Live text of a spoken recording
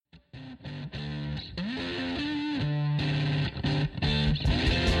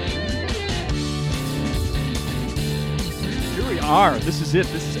are. This is it.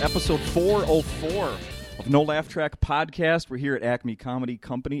 This is episode 404 of No Laugh Track Podcast. We're here at Acme Comedy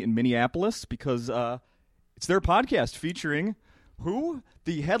Company in Minneapolis because it's their podcast featuring who?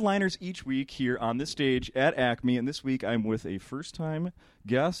 The headliners each week here on this stage at Acme. And this week I'm with a first-time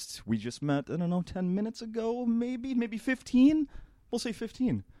guest. We just met, 10 minutes ago, maybe 15? We'll say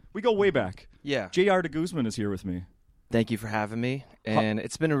 15. We go way back. Yeah. J.R. de Guzman is here with me. Thank you for having me, and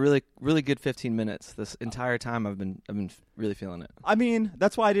it's been a really, really good 15 minutes. This entire time, I've been really feeling it. I mean,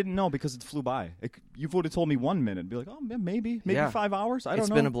 that's why I didn't know, because it flew by. You would have told me 1 minute, be like, oh, maybe 5 hours. I don't know. It's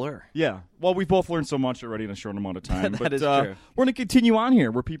been a blur. Yeah. Well, we've both learned so much already in a short amount of time. That is true. We're going to continue on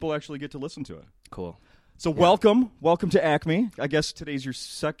here, where people actually get to listen to it. Cool. So welcome to Acme. I guess today's your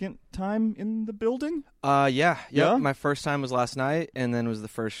second time in the building. Yeah. Yeah? My first time was last night, and then was the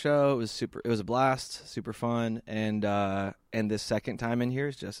first show. It was a blast, super fun, and this second time in here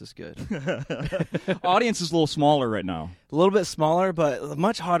is just as good. Audience is a little smaller right now. A little bit smaller, but a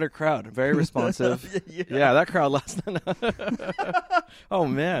much hotter crowd. Very responsive. Yeah, that crowd last night. Oh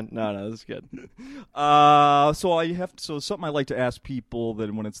man, no, this is good. So something I like to ask people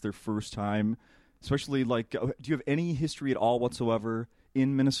that when it's their first time, especially do you have any history at all whatsoever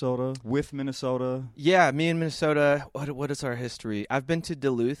in Minnesota, with Minnesota? Yeah, me in Minnesota. What is our history? I've been to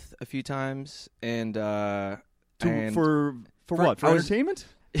Duluth a few times, and for what? For entertainment?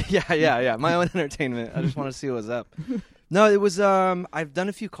 Yeah. My own entertainment. I just want to see what's up. No, it was. I've done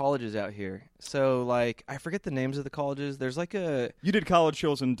a few colleges out here. So I forget the names of the colleges. There's You did college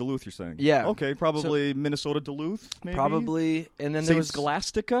shows in Duluth, you're saying? Yeah. Okay, probably Minnesota Duluth, maybe? Probably. And then there was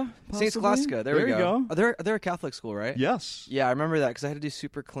Scholastica? St. Scholastica. There we go. Oh, they're a Catholic school, right? Yes. Yeah, I remember that because I had to do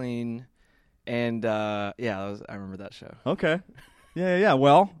Super Clean, and I remember that show. Okay. Yeah.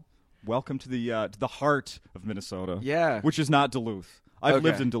 Well, welcome to the heart of Minnesota. Yeah. Which is not Duluth. I've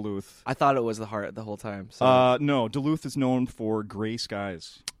lived in Duluth. I thought it was the heart the whole time. So. No, Duluth is known for gray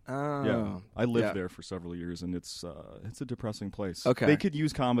skies. Oh. Yeah. I lived there for several years, and it's a depressing place. Okay. They could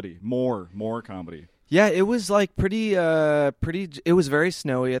use comedy. More comedy. Yeah, it was pretty. It was very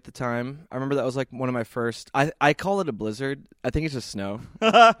snowy at the time. I remember that was one of my first. I call it a blizzard. I think it's just snow.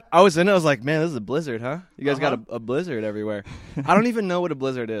 I was in it. I was like, man, this is a blizzard, huh? You guys got a blizzard everywhere. I don't even know what a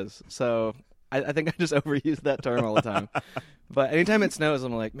blizzard is, so I think I just overuse that term all the time. But anytime it snows,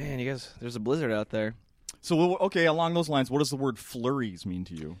 I'm like, man, you guys, there's a blizzard out there. So, okay, along those lines, what does the word flurries mean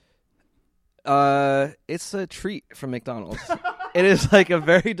to you? It's a treat from McDonald's. It is a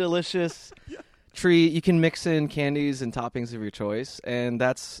very delicious treat. You can mix in candies and toppings of your choice, and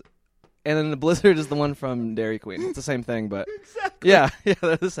then the blizzard is the one from Dairy Queen. It's the same thing, but exactly. Yeah,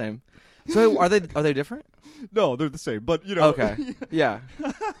 they're the same. So are they different? No, they're the same, but Okay. Yeah.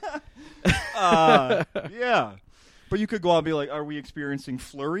 Yeah. But you could go out and be like, are we experiencing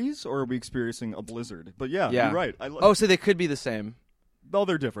flurries or are we experiencing a blizzard? But yeah. You're right. So they could be the same. No,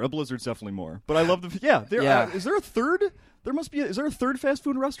 they're different. A blizzard's definitely more. But I love the is there a third? There must be. Is there a third fast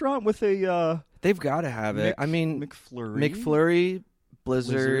food restaurant with a? They've got to have it. I mean, McFlurry,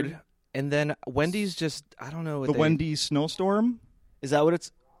 Blizzard, and then Wendy's. Just I don't know. Wendy's Snowstorm. Is that what it's?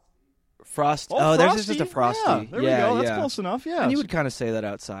 Frosty. Oh, there's just a Frosty. Yeah, there we go. That's close enough. Yeah, and you would kind of say that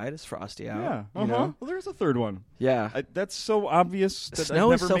outside. It's Frosty out. Yeah. You know? Well, there's a third one. Yeah. That's so obvious that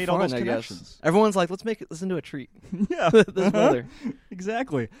Snow I've never is so made fun, all those I connections. guess. Everyone's like, let's listen to a treat. Yeah. This weather.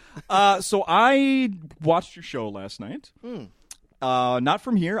 Exactly. So I watched your show last night. Not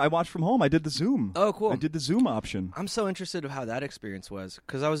from here. I watched from home. I did the Zoom. Oh, cool. I did the Zoom option. I'm so interested in how that experience was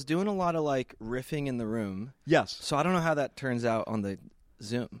because I was doing a lot of riffing in the room. Yes. So I don't know how that turns out on the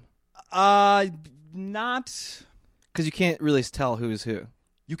Zoom. Not because you can't really tell who's who.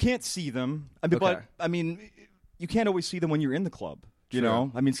 You can't see them. Okay. But you can't always see them when you're in the club. You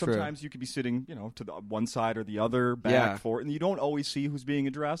know, sometimes you could be sitting, to the one side or the other, back, forth, and you don't always see who's being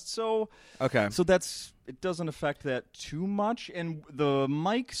addressed. So, so it doesn't affect that too much. And the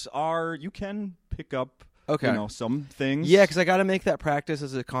mics you can pick up. Some things. Yeah, because I got to make that practice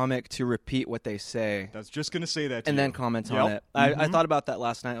as a comic to repeat what they say. That's just going to say that to and you. then comment on it. I thought about that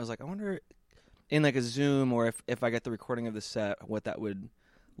last night. I was like, I wonder in a Zoom or if I get the recording of the set, what that would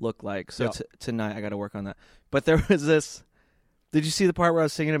look like. So tonight I got to work on that. But there was this. Did you see the part where I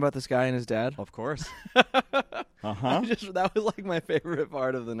was singing about this guy and his dad? Of course. That was my favorite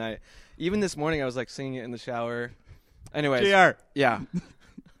part of the night. Even this morning I was singing it in the shower. Anyways. JR. Yeah.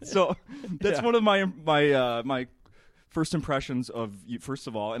 So that's one of my first impressions of you, first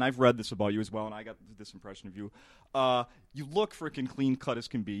of all, and I've read this about you as well, and I got this impression of you. You look freaking clean cut as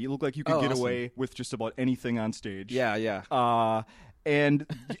can be. You look like you could get away with just about anything on stage. Yeah. and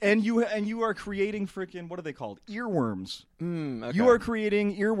you are creating freaking, what are they called? Earworms. Okay. You are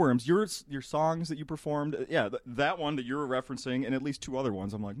creating earworms. Your songs that you performed, that one that you were referencing, and at least 2 other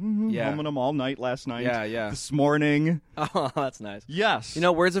ones. I'm like, humming them all night last night. Yeah. This morning. Oh, that's nice. Yes. You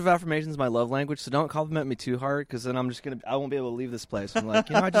know, words of affirmation is my love language, so don't compliment me too hard, because then I won't be able to leave this place. I'm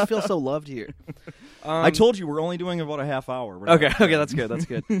like, I just feel so loved here. I told you we're only doing about a half hour. Okay, that's good. That's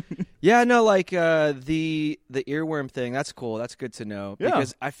good. Yeah, no, like the earworm thing. That's cool. That's good to know,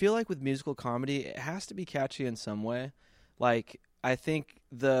 because I feel like with musical comedy, it has to be catchy in some way. Like, I think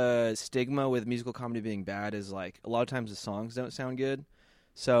the stigma with musical comedy being bad is like a lot of times the songs don't sound good.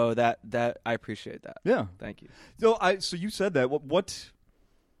 So that I appreciate that. Yeah, thank you. So you said that. What's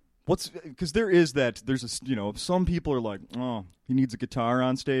because there's some people are like, oh, he needs a guitar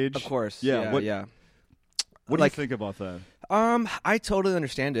on stage. Of course. Yeah. What do you think about that? I totally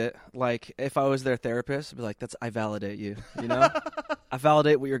understand it. Like, if I was their therapist, I'd be like, I validate you, you know? I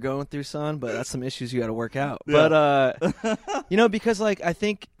validate what you're going through, son, but that's some issues you got to work out. Yeah. But, because, like, I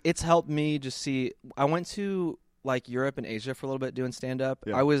think it's helped me just see, I went to, like, Europe and Asia for a little bit doing stand-up.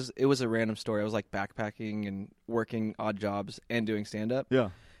 Yeah. It was a random story. I was, like, backpacking and working odd jobs and doing stand-up. Yeah.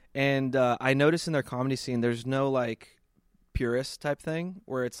 And I noticed in their comedy scene, there's no, like, purist type thing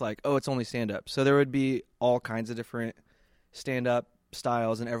where it's like, oh, it's only stand-up. So there would be all kinds of different stand-up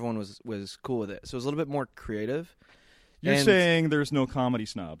styles, and everyone was cool with it. So it was a little bit more creative. You're saying there's no comedy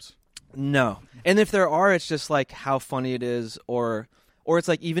snobs? No. And if there are, it's just like how funny it is, or it's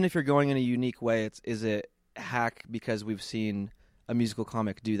like, even if you're going in a unique way, is it hack because we've seen a musical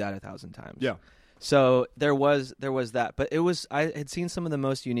comic do that 1,000 times? Yeah. So there was that, but I had seen some of the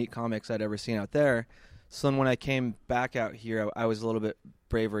most unique comics I'd ever seen out there. So then when I came back out here, I was a little bit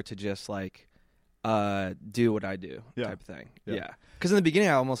braver to just like do what I do type of thing. Yeah. Because in the beginning,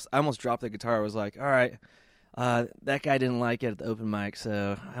 I almost dropped the guitar. I was like, all right, that guy didn't like it at the open mic,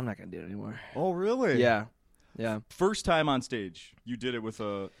 so I'm not going to do it anymore. Oh, really? Yeah. First time on stage, you did it with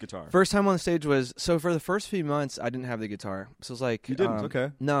a guitar. First time on stage was, so for the first few months, I didn't have the guitar. So it was like... You didn't?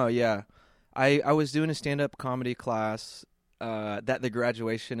 Okay. No, yeah. I was doing a stand-up comedy class that the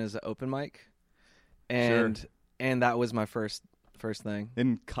graduation is an open mic. And that was my first thing.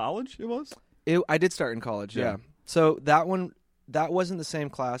 In college it was? I did start in college, yeah. So that wasn't the same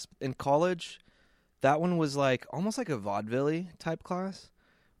class. In college, that one was like almost like a vaudeville type class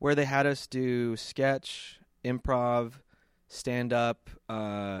where they had us do sketch, improv, stand-up,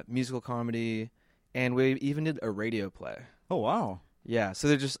 musical comedy, and we even did a radio play. Oh, wow. Yeah, so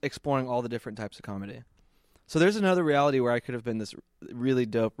they're just exploring all the different types of comedy. So there's another reality where I could have been this really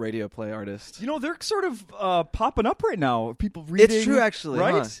dope radio play artist. You know, they're sort of popping up right now. People reading. It's true, actually.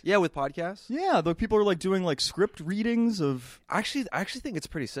 Right? Huh? Yeah, with podcasts. Yeah, the people are like doing like script readings of. I actually think it's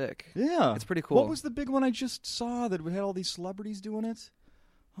pretty sick. Yeah, it's pretty cool. What was the big one I just saw that had all these celebrities doing it?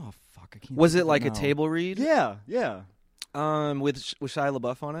 Oh fuck, I can't. Was it like now. a table read? Yeah. With Shia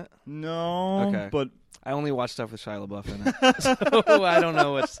LaBeouf on it? No. Okay. But I only watch stuff with Shia LaBeouf in it, so I don't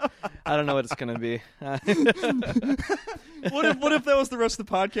know what it's gonna be. What if that was the rest of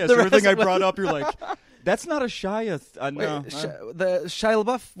the podcast? Everything I brought up, you're like, that's not a Shia. No. The Shia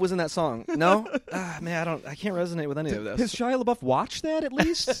LaBeouf was in that song. No, man, I can't resonate with any of this. Has Shia LaBeouf watched that at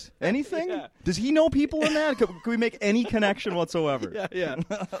least? Anything? Yeah. Does he know people in that? Could we make any connection whatsoever? Yeah.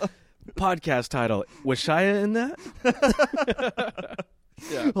 Podcast title: Was Shia in that?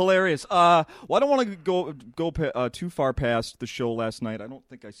 Yeah. Hilarious. Well, I don't want to go too far past the show last night. I don't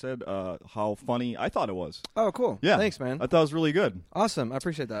think I said how funny I thought it was. Oh, cool. Yeah. Thanks, man. I thought it was really good. Awesome. I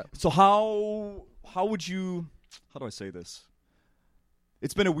appreciate that. So how would you, how do I say this?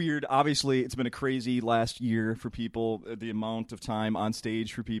 It's been obviously, it's been a crazy last year for people. The amount of time on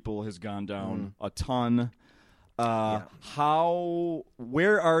stage for people has gone down a ton. Where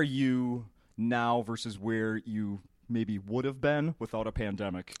are you now versus where you maybe would have been without a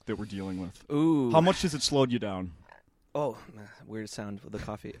pandemic that we're dealing with? Ooh. How much has it slowed you down? Oh, weird sound with the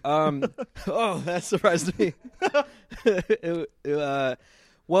coffee. Oh, that surprised me.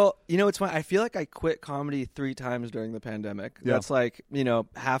 Well, it's funny. I feel like I quit comedy 3 times during the pandemic. Yeah. That's like,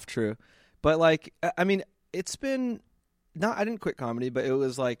 half true. But like, I mean, it's been I didn't quit comedy, but it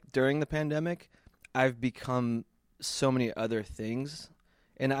was like during the pandemic, I've become so many other things.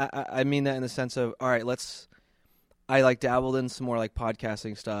 And I mean that in the sense of, all right, I like dabbled in some more like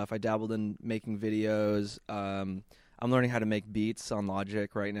podcasting stuff. I dabbled in making videos. I'm learning how to make beats on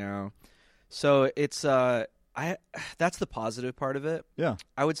Logic right now. So it's that's the positive part of it. Yeah.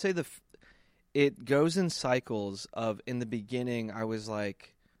 I would say it goes in cycles of, in the beginning I was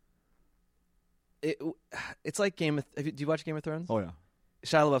like, it's like do you watch Game of Thrones? Oh yeah.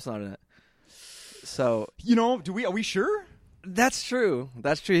 Shia LaBeouf's not in it. So are we sure? That's true.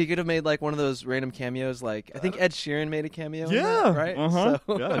 That's true. He could have made like one of those random cameos. Like I think Ed Sheeran made a cameo. In that, right? So,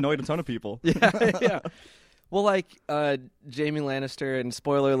 Yeah, annoyed a ton of people. yeah. Well, like Jamie Lannister, and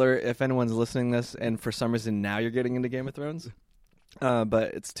spoiler alert if anyone's listening to this, and for some reason now you're getting into Game of Thrones,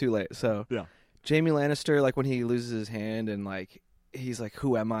 but it's too late. So Yeah. Jamie Lannister, like when he loses his hand and like he's like,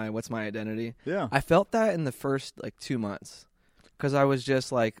 "Who am I? What's my identity?" Yeah. I felt that in the first like 2 months because I was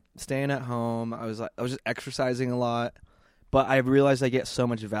just like staying at home. I was just exercising a lot, but I realized I get so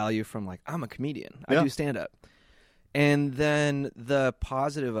much value from like I'm a comedian. I do stand up, and then the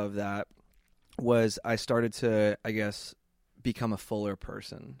positive of that was I started to, I guess, become a fuller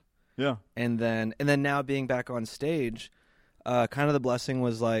person. Yeah. And then now being back on stage, kind of the blessing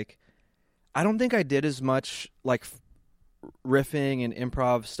was like, I don't think I did as much like riffing and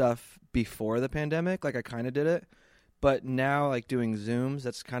improv stuff before the pandemic. Like I kind of did it, but now like doing Zooms,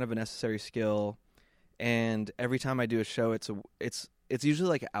 that's kind of a necessary skill. And every time I do a show, it's usually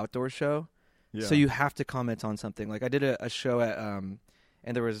like an outdoor show. Yeah. So you have to comment on something. Like I did a show at, and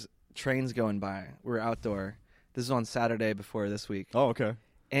there was trains going by. We were outdoor. This is on Saturday before this week. Oh, okay.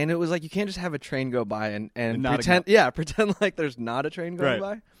 And it was like you can't just have a train go by and not pretend like there's not a train going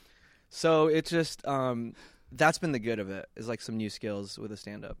by. So it's just that's been the good of it, is like some new skills with a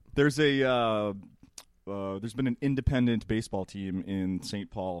stand-up. There's been an independent baseball team in St.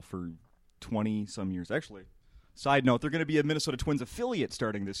 Paul for 20 some years. Actually, side note, they're going to be a Minnesota Twins affiliate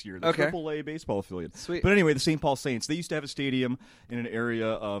starting this year. The AAA baseball affiliate. Sweet. But anyway, the St. Paul Saints, they used to have a stadium in an area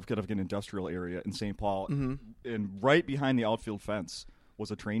of kind of an industrial area in St. Paul, and right behind the outfield fence was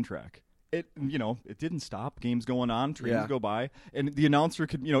a train track. It didn't stop. Games going on, trains go by, and the announcer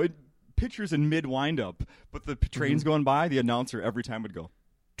could, pitchers in mid windup, but the trains going by, the announcer every time would go,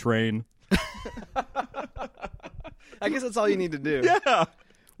 train. I guess that's all you need to do. Yeah.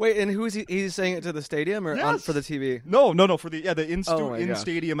 Wait, and who is he? He's saying it to the stadium or for the TV? No, for the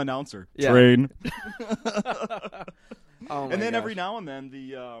in-stadium announcer. Yeah. Train. And then every now and then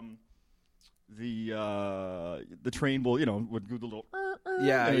the train will would do the little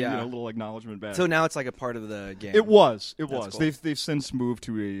little acknowledgement back. So now it's like a part of the game. It was. Cool. They've since moved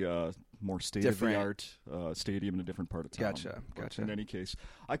to a more state-of-the-art stadium in a different part of town. Gotcha. In any case,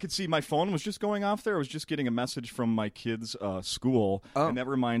 I could see my phone was just going off there. I was just getting a message from my kids' school, and that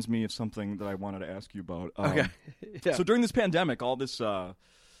reminds me of something that I wanted to ask you about. Okay. Yeah. So during this pandemic, all this,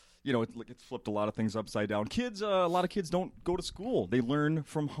 it flipped a lot of things upside down. A lot of kids don't go to school. They learn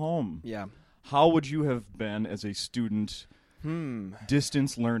from home. Yeah. How would you have been as a student?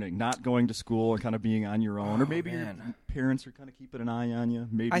 Distance learning, not going to school and kind of being on your own, or maybe your parents are kind of keeping an eye on you,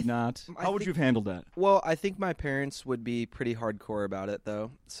 maybe not. How would you have handled that? Well, I think my parents would be pretty hardcore about it,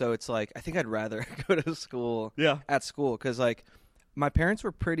 though. So it's like I think I'd rather go to school. At school, because like my parents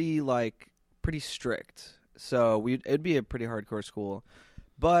were pretty strict, so it'd be a pretty hardcore school.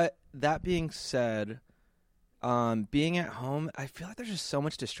 But that being said, being at home, I feel like there's just so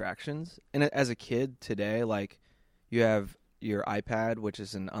much distractions, and as a kid today, like you have your iPad, which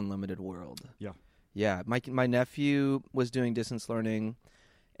is an unlimited world. Yeah. My nephew was doing distance learning,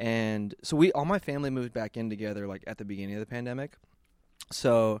 and so all my family moved back in together like at the beginning of the pandemic.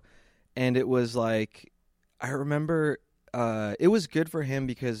 So, and it was like, I remember it was good for him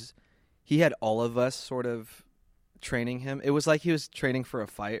because he had all of us sort of training him. It was like he was training for a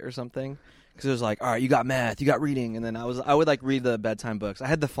fight or something. Because it was like, all right, you got math, you got reading, and then I would like read the bedtime books. I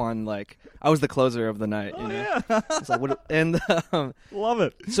had the fun, like I was the closer of the night. Oh, Yeah. It's like, Love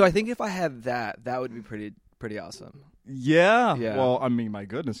it. So I think if I had that would be pretty awesome. Yeah. Well, I mean, my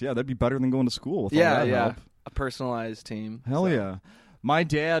goodness, that'd be better than going to school. With all that help. A personalized team. Hell yeah. My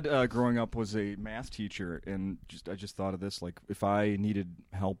dad, growing up, was a math teacher, and I just thought of this, like if I needed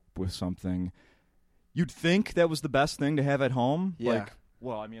help with something, you'd think that was the best thing to have at home. Yeah. Like,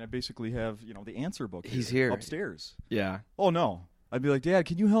 well, I mean, I basically have, the answer book. He's here. Upstairs. Yeah. Oh, no. I'd be like, Dad,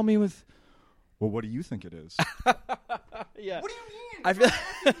 can you help me with, well, what do you think it is? Yeah. What do you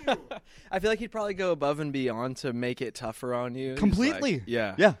mean? I feel like he'd probably go above and beyond to make it tougher on you. Completely. Like,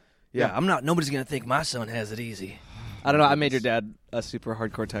 yeah. Yeah. Nobody's going to think my son has it easy. I don't know. I made your dad a super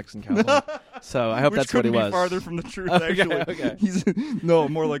hardcore Texan cowboy. So I hope that's what he was. Which couldn't be farther from the truth, actually. Okay. He's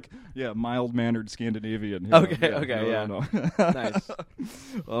more like, mild-mannered Scandinavian. Okay. No. Nice.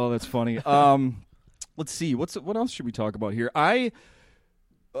 Oh, that's funny. Let's see. What else should we talk about here? I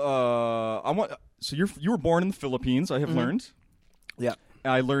want. So you were born in the Philippines. I have learned. Yeah.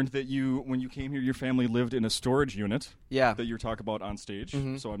 I learned that when you came here, your family lived in a storage unit. Yeah. That you're talking about on stage.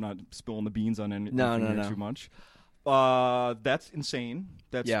 So I'm not spilling the beans on anything No. too much. That's insane.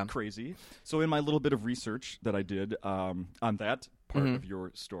 That's Yeah. crazy. So in my little bit of research that I did on that part of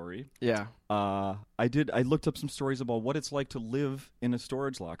your story. Yeah. I looked up some stories about what it's like to live in a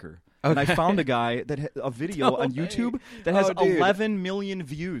storage locker. Okay. And I found a guy a video on YouTube that has 11 million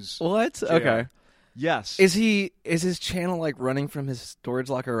views. What? JR. Okay. Yes. Is his channel like running from his storage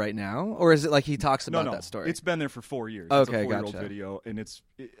locker right now, or is it like he talks about that story? It's been there for 4 years. Okay, it's a 4-year-old gotcha. video, and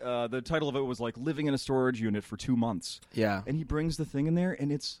the title of it was like living in a storage unit for 2 months. Yeah. And he brings the thing in there,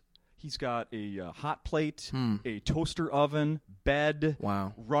 and he's got a hot plate, a toaster oven, bed,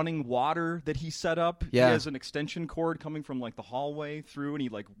 running water that he set up. Yeah. He has an extension cord coming from like the hallway through, and he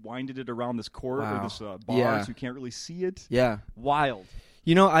like winded it around this cord or this bar, so you can't really see it. Yeah. Wild.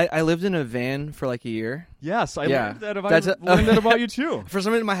 You know, I lived in a van for like a year. Yes, I learned that about you too. For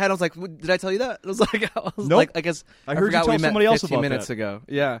some reason in my head, I was like, "Did I tell you that?" I was like, nope. I guess I heard forgot you tell we met somebody else 15 about minutes that. ago.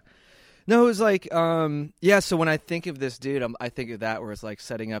 Yeah. No, it was like, so when I think of this dude, I think of that where it's like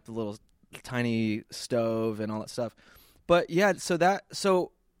setting up the little tiny stove and all that stuff. But yeah,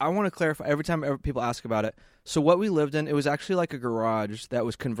 so I want to clarify every time people ask about it. So what we lived in, it was actually like a garage that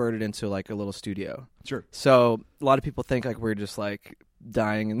was converted into like a little studio. Sure. So a lot of people think like we're just like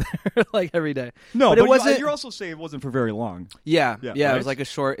dying in there like every day. No, but it wasn't. You're also saying it wasn't for very long. Yeah, right? It was like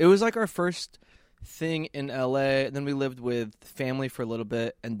it was like our first thing in LA. And then we lived with family for a little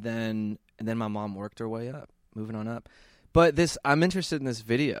bit, and then my mom worked her way up, moving on up. But I'm interested in this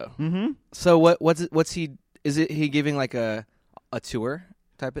video. Mm-hmm. So what's he? Is it he giving like a tour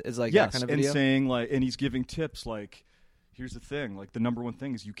type? Is like that kind of video? And saying like, and he's giving tips like, here's the thing, like the number one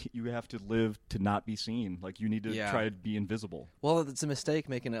thing is you have to live to not be seen. Like you need to try to be invisible. Well, it's a mistake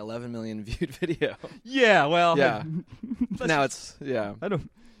making an 11 million viewed video. Yeah, well, yeah. Now it's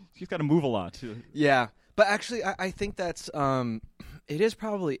He's got to move a lot too. Yeah, but actually, I think that's it is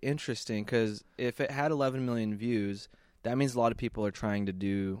probably interesting because if it had 11 million views, that means a lot of people are trying to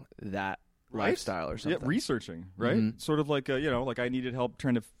do that lifestyle or something. Yeah, researching, right? Mm-hmm. Sort of like like I needed help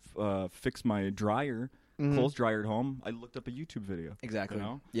trying to fix my dryer. Clothes dryer at home. I looked up a YouTube video. Exactly. You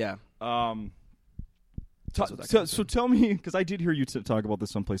know? Yeah. So tell me, because I did hear you talk about this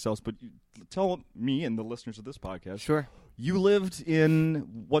someplace else, but tell me and the listeners of this podcast. Sure. You lived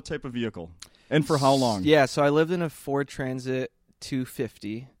in what type of vehicle, and for how long? Yeah, so I lived in a Ford Transit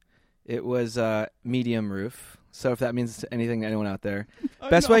 250. It was medium roof. So if that means anything to anyone out there,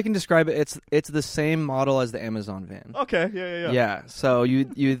 best way I can describe it, it's the same model as the Amazon van. Okay. Yeah. Yeah. So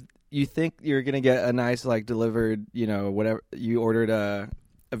you think you're gonna get a nice like delivered, whatever you ordered a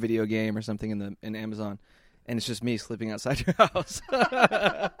video game or something in Amazon, and it's just me sleeping outside your house.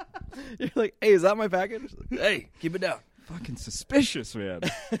 You're like, hey, is that my package? Hey, keep it down. Fucking suspicious, man.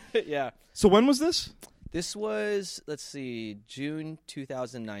 Yeah. So when was this? This was, let's see, June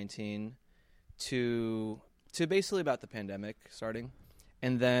 2019 to basically about the pandemic starting,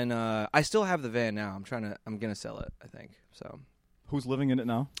 and then I still have the van now. I'm gonna sell it, I think. So. Who's living in it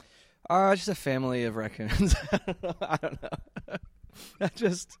now? Just a family of raccoons. I don't know. I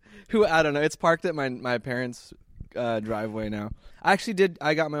don't know. It's parked at my parents' driveway now. I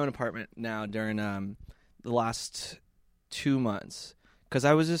got my own apartment now during the last 2 months because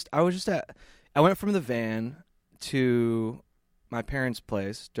I went from the van to my parents'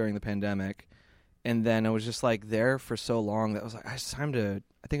 place during the pandemic, and then I was just like there for so long that I was like, I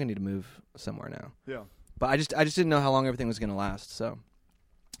think I need to move somewhere now. Yeah. But I just didn't know how long everything was going to last. So,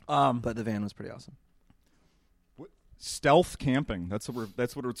 but the van was pretty awesome. Stealth camping. That's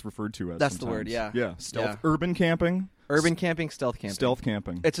what it's referred to as. That's sometimes. the word. Yeah. Yeah. Stealth. Yeah. Urban camping. Urban camping. Stealth camping. Stealth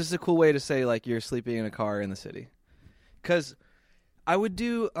camping. It's just a cool way to say like you're sleeping in a car in the city. Because I would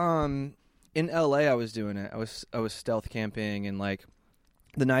do in LA. I was doing it. I was stealth camping, and like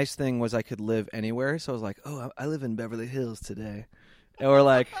the nice thing was I could live anywhere. So I was like, oh, I live in Beverly Hills today. Or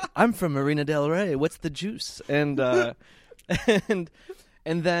like, I'm from Marina Del Rey. What's the juice? And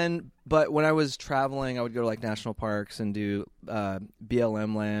and then, but when I was traveling, I would go to like national parks and do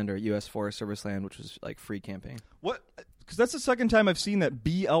BLM land or U.S. Forest Service land, which was like free camping. What? Because that's the second time I've seen that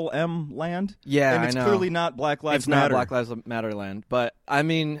BLM land. Yeah, and it's I know. clearly not Black Lives Matter. It's not Black Lives Matter land. But I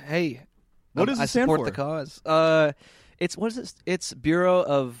mean, hey, what does it stand for? I for? support the cause. What is it? It's Bureau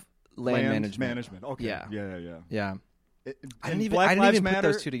of Land Management. Okay. Yeah. Yeah. I didn't even put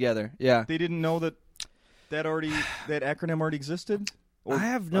those two together. Yeah. They didn't know that acronym already existed? Or, I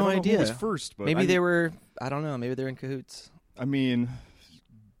have no I don't idea. Know who was first, but maybe they were. I don't know. Maybe they were in cahoots. I mean,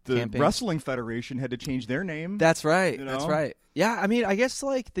 the Camping. Wrestling Federation had to change their name. That's right. You know? That's right. Yeah. I mean, I guess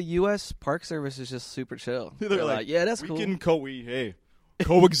like the U.S. Park Service is just super chill. They're like, yeah, that's we cool. can coexist.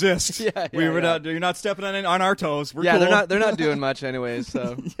 You're not stepping on our toes. We're cool. They're not doing much anyways.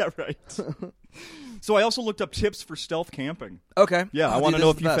 So yeah, right. So I also looked up tips for stealth camping. Okay. Yeah, I want to know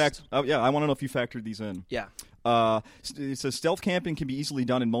if you I want to know if you factored these in. Yeah. It says stealth camping can be easily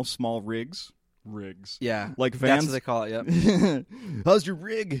done in most small rigs. Yeah. Like That's vans. what they call it, yep. How's your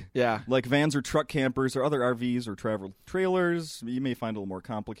rig? Yeah. Like vans or truck campers or other RVs or travel trailers. You may find it a little more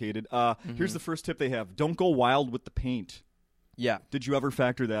complicated. Here's the first tip they have. Don't go wild with the paint. Yeah. Did you ever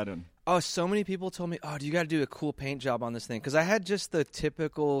factor that in? Oh, so many people told me, oh, you got to do a cool paint job on this thing. Because I had just the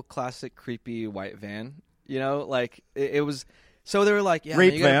typical classic creepy white van. You know, like it was... So they were like, yeah,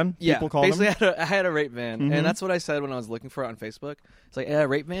 rape man, you gotta, van, yeah, people call basically them. I had a rape van, and that's what I said when I was looking for it on Facebook. It's like, yeah,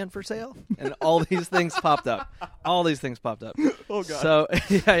 rape van for sale, and all these things popped up. All these things popped up. Oh god. So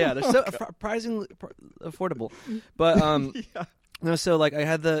yeah, they're so surprisingly affordable. But no, so like I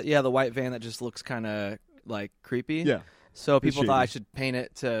had the white van that just looks kind of like creepy. Yeah. So people shady. thought I should paint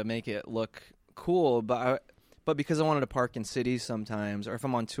it to make it look cool, but because I wanted to park in cities sometimes, or if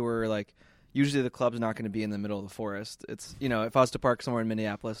I'm on tour, like. Usually the club's not going to be in the middle of the forest. It's, you know, if I was to park somewhere in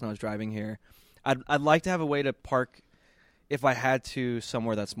Minneapolis and I was driving here, I'd like to have a way to park if I had to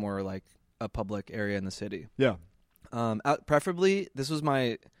somewhere that's more like a public area in the city. Yeah. Preferably,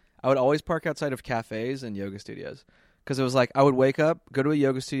 I would always park outside of cafes and yoga studios because it was like I would wake up, go to a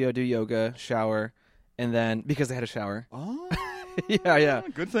yoga studio, do yoga, shower, and then because they had a shower. Oh. yeah.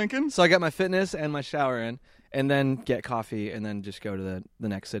 Good thinking. So I got my fitness and my shower in, and then get coffee, and then just go to the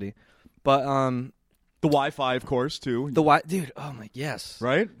next city. But the Wi-Fi, of course, too. Dude, oh my, yes.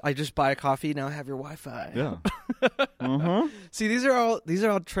 Right? I just buy a coffee, now I have your Wi-Fi. Yeah. See, these are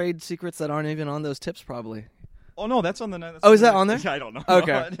all trade secrets that aren't even on those tips probably. Oh no, that's on the. Is that on there? I don't know.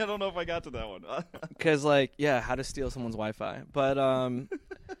 Okay. I don't know if I got to that one. Because how to steal someone's Wi-Fi. But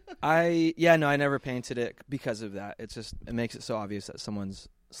I never painted it because of that. It makes it so obvious that someone's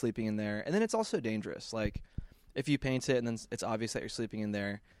sleeping in there, and then it's also dangerous. Like if you paint it and then it's obvious that you're sleeping in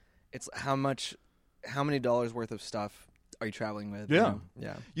there. It's how many dollars worth of stuff are you traveling with? Yeah. You know?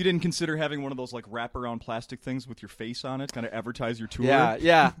 Yeah. You didn't consider having one of those like wraparound plastic things with your face on it, kind of advertise your tour?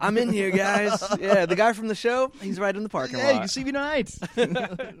 Yeah. I'm in here, guys. Yeah, the guy from the show, he's right in the parking lot. Yeah, you can see me tonight.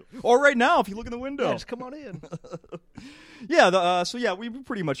 Or right now if you look in the window. Yeah, just come on in. We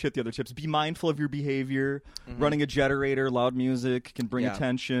pretty much hit the other tips. Be mindful of your behavior. Mm-hmm. Running a generator, loud music can bring Yeah.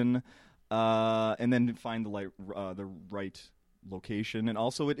 attention. And then find the right location, and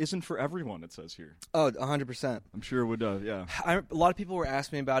also it isn't for everyone, it says here. Oh, 100%. I'm sure it would, yeah. A lot of people were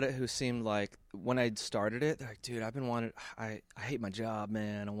asking me about it who seemed like, when I started it, they're like, dude, I hate my job,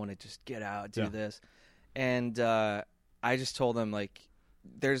 man. I want to just get out, do this. And I just told them, like,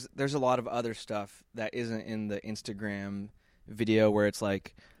 there's a lot of other stuff that isn't in the Instagram video where it's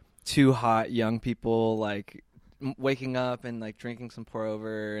like two hot young people, like, waking up and like drinking some pour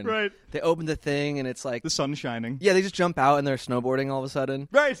over, and Right. they open the thing and it's like The sun's shining. yeah, they just jump out and they're snowboarding all of a sudden.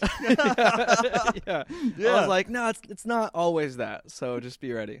 Right. Yeah. I was like, no, it's not always that. So just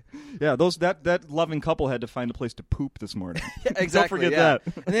be ready. Yeah, that loving couple had to find a place to poop this morning. Yeah, exactly. Don't forget yeah.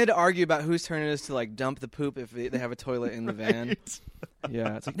 that. And they had to argue about whose turn it is to like dump the poop if they have a toilet in the van. Right.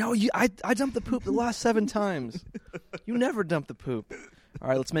 Yeah, it's like, no, I dumped the poop the last 7 times. You never dump the poop. All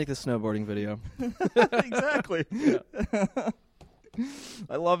right, let's make this snowboarding video. Exactly.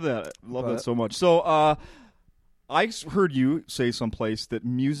 I love that. That so much. So I heard you say someplace that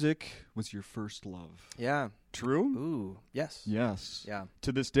music was your first love. Yeah. True? Ooh, yes. Yes. Yeah.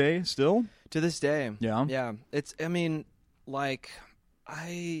 To this day, still? To this day. Yeah. Yeah. I mean, like,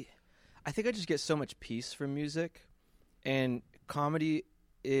 I think I just get so much peace from music, and comedy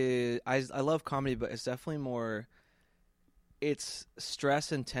is, I love comedy, but it's definitely more, it's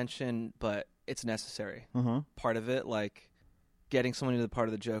stress and tension, but it's necessary. Uh-huh. Part of it, like getting someone into the part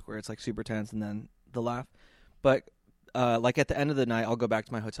of the joke where it's like super tense and then the laugh. But like at the end of the night, I'll go back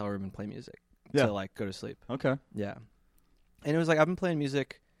to my hotel room and play music to like go to sleep. Okay. Yeah. And it was like, I've been playing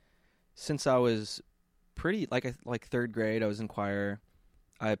music since I was pretty, like 3rd grade. I was in choir.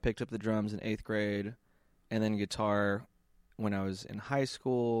 I picked up the drums in 8th grade, and then guitar when I was in high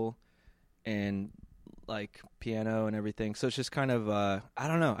school, and like piano and everything. So it's just kind of, I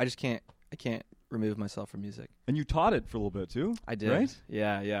don't know. I can't remove myself from music. And you taught it for a little bit too? I did. Right?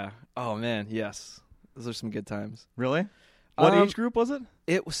 Yeah. Oh man, yes. Those are some good times. Really? What age group was it?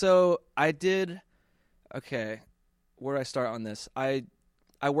 Okay, where do I start on this? I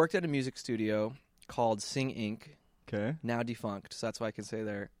worked at a music studio called Sing Inc., Okay. now defunct, so that's why I can say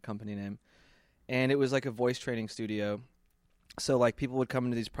their company name. And it was like a voice training studio. So like people would come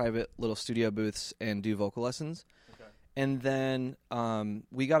into these private little studio booths and do vocal lessons. Okay. And then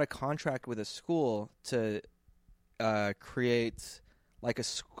we got a contract with a school to create like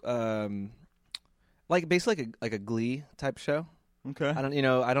like basically like a Glee type show. Okay. I don't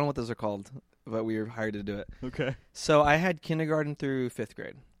know what those are called, but we were hired to do it. Okay. So I had kindergarten through 5th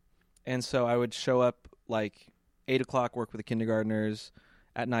grade. And so I would show up like 8 o'clock work with the kindergartners,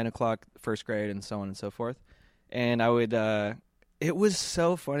 at 9 o'clock first grade, and so on and so forth. And I would, it was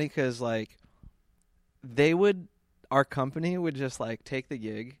so funny because like our company would just like take the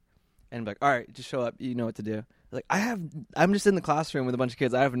gig and be like, all right, just show up, you know what to do. Like I'm just in the classroom with a bunch of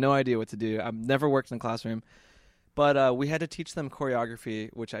kids. I have no idea what to do. I've never worked in a classroom, but we had to teach them choreography,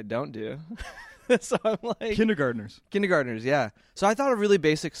 which I don't do. So I'm like kindergartners, yeah. So I thought of really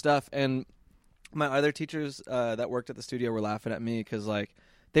basic stuff, and my other teachers that worked at the studio were laughing at me because like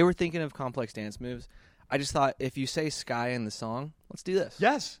they were thinking of complex dance moves. I just thought, if you say sky in the song, let's do this.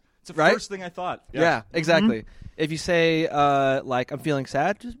 Yes. It's the Right? first thing I thought. Yeah, exactly. Mm-hmm. If you say like I'm feeling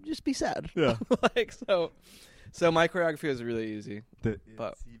sad, just be sad. Yeah. Like so my choreography was really easy. The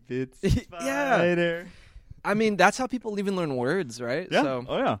But- itsy bitsy Yeah. spider. I mean, that's how people even learn words, right? Yeah. So,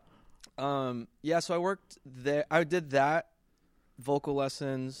 Oh yeah. so I worked there. I did that, vocal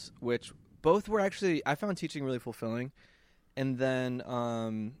lessons, which both were actually, I found teaching really fulfilling. And then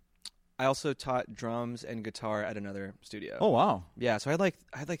I also taught drums and guitar at another studio. Oh wow. Yeah, so I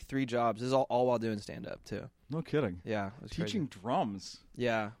had like 3 jobs. This is all while doing stand-up, too. No kidding. Yeah. It was Teaching crazy. drums.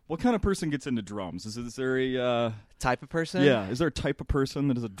 Yeah. What kind of person gets into drums? Is there a Type of person? yeah? Is there a type of person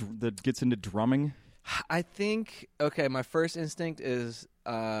that gets into drumming? I think, okay, my first instinct is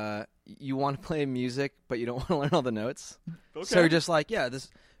you want to play music, but you don't want to learn all the notes. Okay. So you're just like, yeah, this,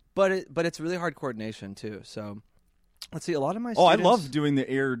 but it's really hard coordination too. So let's see, a lot of my Oh, I students, love doing the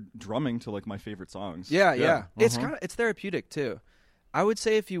air drumming to like my favorite songs. Yeah. It's Uh-huh. it's therapeutic too. I would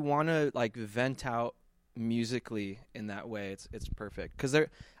say if you want to like vent out musically in that way, it's perfect. Because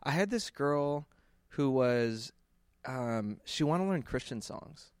I had this girl who was, she wanted to learn Christian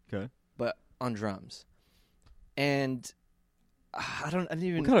songs, Okay. but on drums, and I didn't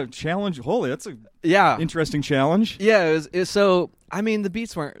even. What kind of challenge? Holy, that's a Yeah, interesting challenge. yeah. It was so. I mean, the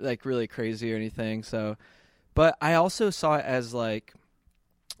beats weren't like really crazy or anything. So, but I also saw it as like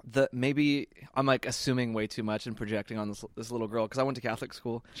maybe I'm like assuming way too much and projecting on this little girl because I went to Catholic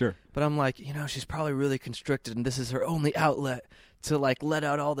school. Sure. But I'm like, she's probably really constricted, and this is her only outlet to like let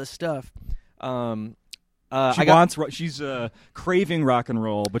out all this stuff. She's craving rock and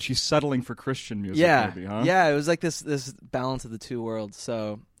roll, but she's settling for Christian music. Yeah, maybe, huh? yeah. It was like this balance of the two worlds.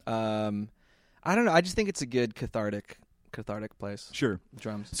 So I don't know. I just think it's a good cathartic place. Sure.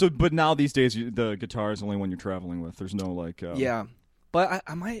 Drums. So, but now these days, the guitar is only one you're traveling with. There's no like. Yeah, but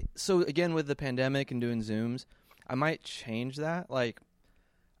I might. So again, with the pandemic and doing Zooms, I might change that. Like,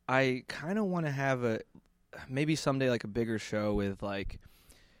 I kind of want to have maybe someday like a bigger show with like,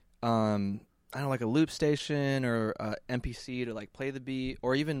 I don't know, like a loop station or MPC to like play the beat,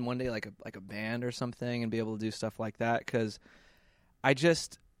 or even one day like a band or something, and be able to do stuff like that. Because I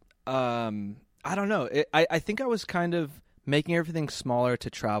just, I don't know. I think I was kind of making everything smaller to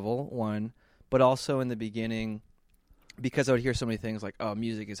travel, one, but also in the beginning, because I would hear so many things like, "Oh,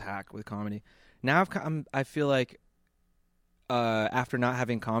 music is hack with comedy." Now I feel like after not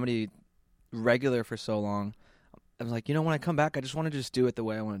having comedy regular for so long, I'm like, when I come back, I just want to just do it the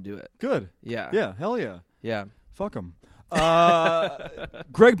way I want to do it. Good. Yeah. Yeah. Hell yeah. Yeah. Fuck him.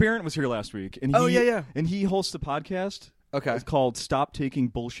 Greg Barrett was here last week, and and he hosts a podcast. Okay. It's called "Stop Taking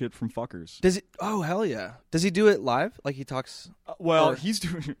Bullshit from Fuckers." Does he? Oh, hell yeah. Does he do it live? Like he talks? Well, he's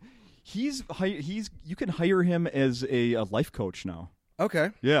doing. You can hire him as a life coach now.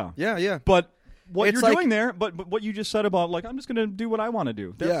 Okay. Yeah. Yeah. But what It's you're like- doing there, but what you just said about like I'm just going to do what I want to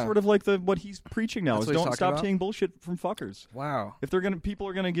do. That's Yeah. sort of like what he's preaching now. That's Is what he's don't talking stop about? taking bullshit from fuckers. Wow. If people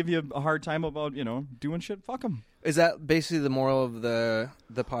are gonna give you a hard time about doing shit, fuck them. Is that basically the moral of the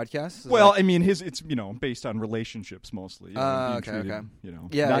podcast? Is Well, like- I mean, it's based on relationships mostly. Being okay. treated,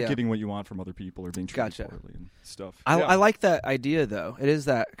 Yeah, not yeah. getting what you want from other people or being treated Gotcha. poorly and stuff. I like that idea though. It is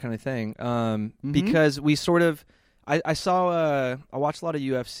that kind of thing. Because we sort of, I saw, I watched a lot of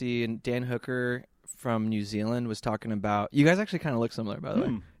UFC, and Dan Hooker from New Zealand was talking about. You guys actually kind of look similar, by the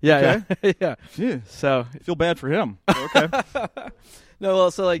way. Yeah, okay. yeah. Yeah. So I feel bad for him. Okay. no,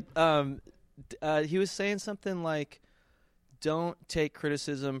 well, so like, he was saying something like, "Don't take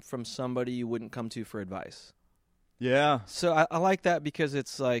criticism from somebody you wouldn't come to for advice." Yeah. So I like that because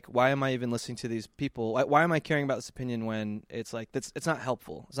it's like, why am I even listening to these people? Why am I caring about this opinion when it's like it's not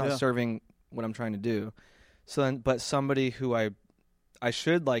helpful? It's not Yeah. serving what I'm trying to do. So then, but somebody who I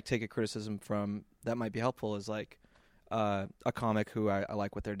should like take a criticism from that might be helpful is like, a comic who I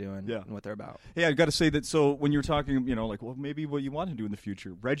like what they're doing Yeah. and what they're about. Hey, I've got to say that. So when you're talking, like, well, maybe what you want to do in the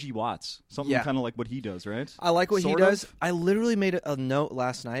future, Reggie Watts, something Yeah. kind of like what he does, right? I like what Sort he does. of? I literally made a note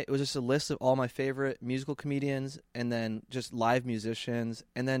last night. It was just a list of all my favorite musical comedians, and then just live musicians,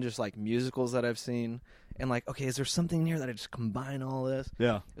 and then just like musicals that I've seen. And like, okay, is there something in here that I just combine all this?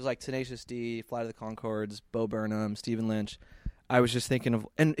 Yeah. It was like Tenacious D, Flight of the Conchords, Bo Burnham, Stephen Lynch. I was just thinking of,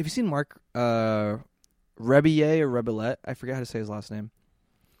 and have you seen Mark Rebillet or Rebillette? I forget how to say his last name.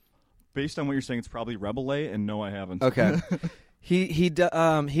 Based on what you're saying, it's probably Rebellet, and no, I haven't. Okay. He does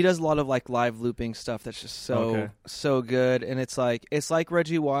a lot of like live looping stuff that's just so good, and it's like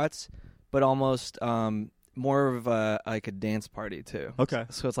Reggie Watts, but almost more of like a dance party too. Okay.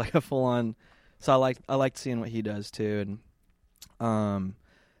 So it's like a full on. So I like seeing what he does too, and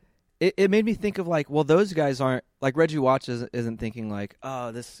it made me think of like, well, those guys aren't like Reggie Watts isn't thinking like,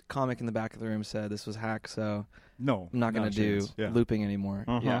 oh, this comic in the back of the room said this was hack, so No, I'm not gonna do looping anymore.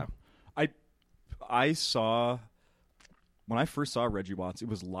 Uh-huh. Yeah. I saw when I first saw Reggie Watts, it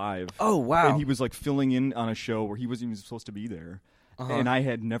was live. Oh wow. And he was like filling in on a show where he wasn't even supposed to be there, and I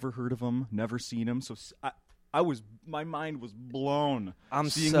had never heard of him, never seen him. So my mind was blown. I'm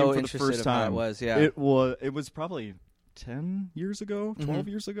seeing so him for interested the first in time. how it was. Yeah. It was probably 10 years ago, 12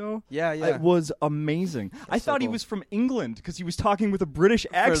 years ago. Yeah. It was amazing. I so thought he cool. was from England because he was talking with a British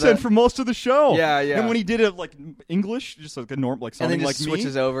accent for most of the show. Yeah. And when he did it like English, just like a normal, like and then sounding just like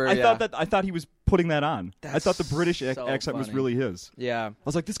switches me, over. I thought he was putting that on. I That's thought the British so accent was funny. really his. Yeah. I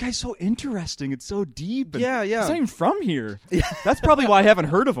was like, this guy's so interesting. It's so deep. And Yeah. He's not even from here. That's probably why I haven't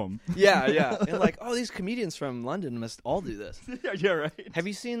heard of him. Yeah. And like, oh, these comedians from London must all do this. Yeah, right. Have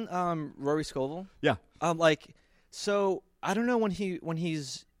you seen Rory Scovel? Yeah. So I don't know when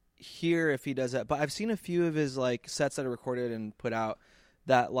he's here if he does that, but I've seen a few of his like sets that are recorded and put out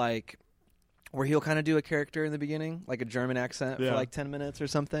that like where he'll kind of do a character in the beginning, like a German accent for like 10 minutes or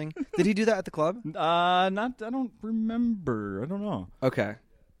something. Did he do that at the club? I don't remember. I don't know. Okay.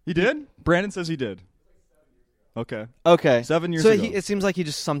 He did? Brandon says he did. Okay. 7 years so ago. It seems like he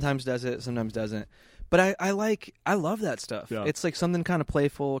just sometimes does it, sometimes doesn't. But I love that stuff. Yeah. It's like something kind of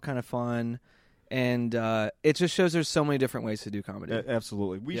playful, kind of fun. And it just shows there's so many different ways to do comedy.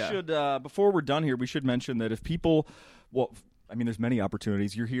 Absolutely. We should, before we're done here, we should mention that if people, there's many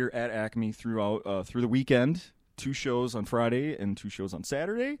opportunities. You're here at Acme through the weekend, 2 shows on Friday and 2 shows on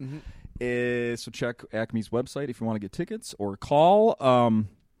Saturday. Mm-hmm. So check Acme's website if you want to get tickets or call.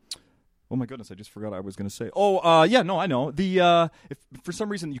 Oh my goodness, I just forgot what I was going to say. I know. If for some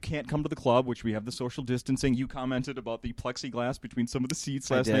reason you can't come to the club, which we have the social distancing, you commented about the plexiglass between some of the seats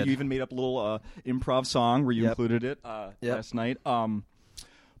last night. You even made up a little improv song where you included it last night. So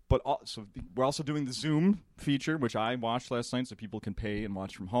we're also doing the Zoom feature, which I watched last night, so people can pay and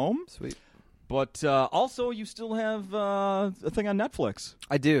watch from home. Sweet. But also, you still have a thing on Netflix.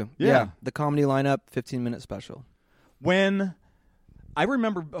 I do. Yeah. The comedy lineup, 15-minute special. When I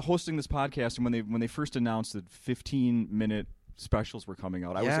remember hosting this podcast, and when they first announced that 15-minute specials were coming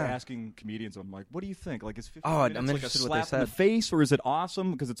out, I was asking comedians, I'm like, what do you think? Like, is 15 minutes I'm like a interested in what they slap in the said. face, or is it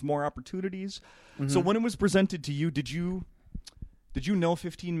awesome because it's more opportunities? Mm-hmm. So when it was presented to you, did you know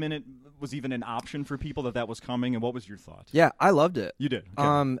 15-minute was even an option for people, that was coming, and what was your thought? Yeah, I loved it. You did.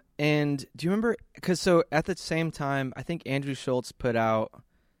 Okay. And do you remember? Because at the same time, I think Andrew Schultz put out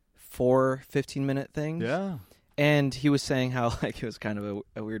 4 15-minute things. Yeah. And he was saying how like it was kind of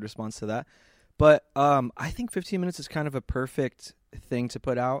a weird response to that. But I think 15 minutes is kind of a perfect thing to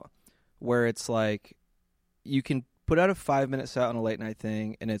put out, where it's like you can put out a 5-minute set on a late night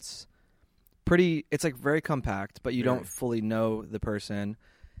thing, and it's like very compact, but you don't fully know the person.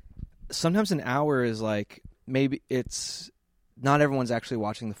 Sometimes an hour is like, maybe it's not everyone's actually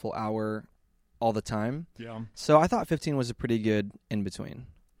watching the full hour all the time. Yeah. So I thought 15 was a pretty good in between.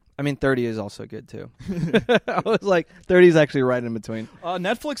 I mean, 30 is also good, too. I was like, 30 is actually right in between.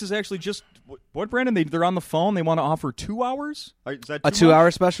 Netflix is actually just, what, Brandon? They're on the phone. They want to offer 2 hours? Is that a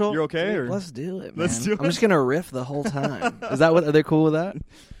 2-hour special? You're okay? Or? Let's do it, man. Let's do it. I'm just going to riff the whole time. Is that what? Are they cool with that?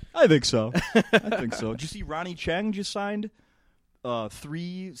 I think so. Did you see Ronnie Chang just signed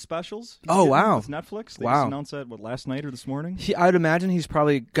 3 specials? Wow. With Netflix? They just announced that, last night or this morning? I'd imagine he's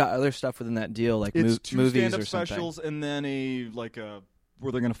probably got other stuff within that deal, like it's 2 movies stand-up or something. specials and then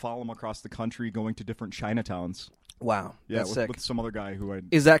where they're going to follow him across the country going to different Chinatowns. Wow. Yeah, that's sick. with some other guy who I...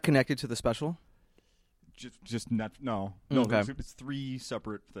 Is that connected to the special? No. Okay. It's 3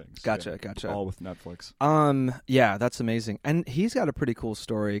 separate things. Gotcha. All with Netflix. Yeah, that's amazing. And he's got a pretty cool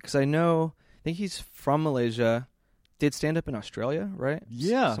story, because I think he's from Malaysia, did stand up in Australia, right?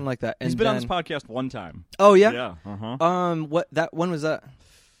 Yeah. Something like that. He's been on this podcast one time. Oh, yeah? Yeah. Uh-huh. When was that?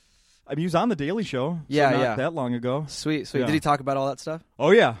 I mean, he was on the Daily Show. Yeah, so not yeah. that long ago. Sweet. Yeah. Did he talk about all that stuff?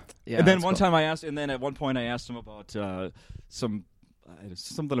 Oh yeah. Yeah. And then that's one cool. time at one point I asked him about something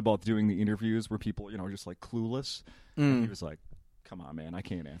about doing the interviews where people, just like clueless. And he was like, "Come on, man, I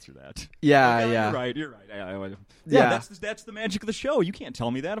can't answer that." Yeah, Like, yeah. You're right. Yeah. Yeah. That's the magic of the show. You can't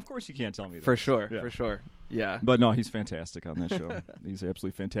tell me that. Of course you can't tell me that. For sure. Yeah. For sure. Yeah. But no, he's fantastic on that show. He's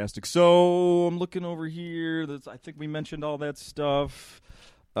absolutely fantastic. So I'm looking over here. I think we mentioned all that stuff.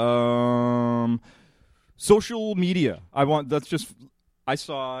 Social media. I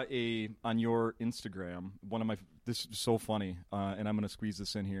saw on your Instagram, this is so funny, and I'm going to squeeze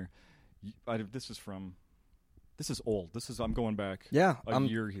this in here. This is old. I'm going back Yeah. a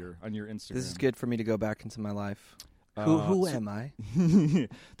year here on your Instagram. This is good for me to go back into my life. Who am I?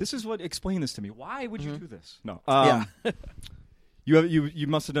 This is explain this to me. Why would you do this? No. Yeah. You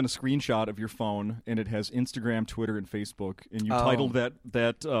must have done a screenshot of your phone, and it has Instagram, Twitter, and Facebook, and you titled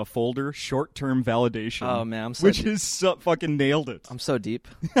that folder "Short-Term Validation." Oh man, I'm so which is fucking nailed it. I'm so deep.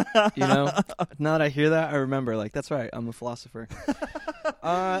 Now that I hear that, I remember. Like, that's right. I'm a philosopher.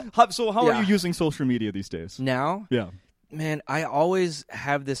 So how yeah. are you using social media these days? Now, Yeah. man, I always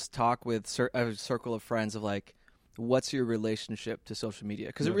have this talk with a circle of friends of like, what's your relationship to social media?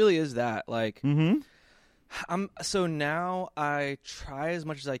 Because it really is that. Like, so now I try as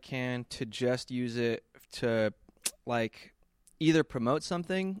much as I can to just use it to like either promote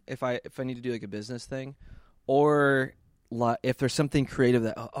something if I need to do like a business thing, or if there's something creative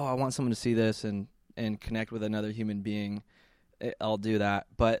that I want someone to see this and connect with another human being, I'll do that.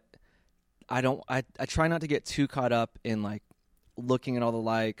 But I try not to get too caught up in like looking at all the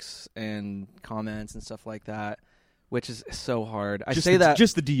likes and comments and stuff like that, which is so hard. I say that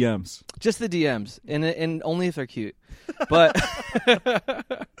just the DMs, and only if they're cute. But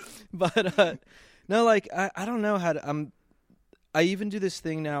no, like I don't know how to. I even do this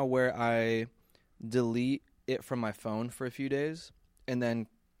thing now where I delete it from my phone for a few days and then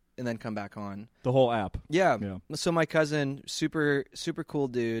come back on the whole app. Yeah. So my cousin, super cool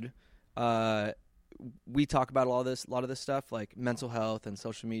dude. We talk about a lot of this stuff, like mental health and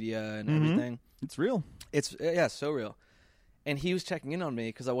social media and everything. It's real. It's so real. And he was checking in on me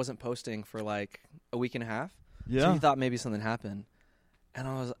because I wasn't posting for like a week and a half. Yeah. So he thought maybe something happened, and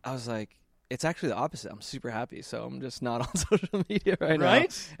I was like, it's actually the opposite. I'm super happy, so I'm just not on social media right now.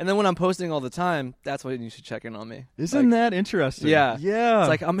 Right? And then when I'm posting all the time, that's when you should check in on me. Isn't that interesting? Yeah. Yeah. It's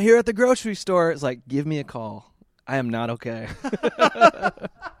like, I'm here at the grocery store. It's like, give me a call. I am not okay.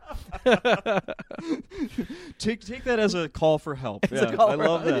 Take that as a call for help. It's a call I for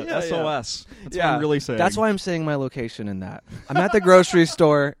love help. that. Yeah, SOS. That's what I'm really saying. That's why I'm saying my location in that. I'm at the grocery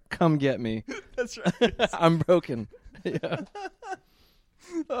store. Come get me. That's right. I'm broken. Yeah.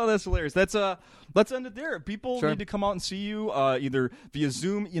 Oh, that's hilarious. Let's end it there. People need to come out and see you either via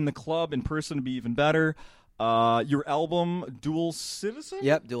Zoom, in the club, in person would be even better. Your album, Dual Citizen?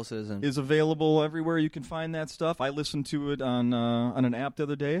 Yep, Dual Citizen. Is available everywhere you can find that stuff. I listened to it on an app the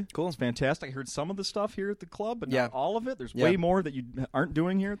other day. Cool. It's fantastic. I heard some of the stuff here at the club, but Yeah. not all of it. There's Yeah. way more that you aren't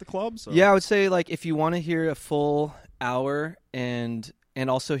doing here at the club. So. Yeah, I would say like if you want to hear a full hour and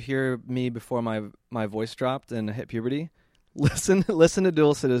also hear me before my voice dropped and hit puberty, listen to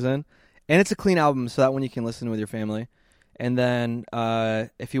Dual Citizen. And it's a clean album, so that one you can listen with your family. And then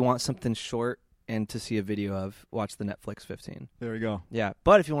if you want something short and to see a video of, watch the Netflix 15. There we go. Yeah,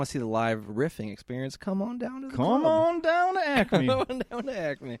 but if you want to see the live riffing experience, come on down to the club. Come on down to Acme. Come on down to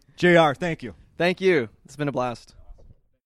Acme. JR, thank you. Thank you. It's been a blast.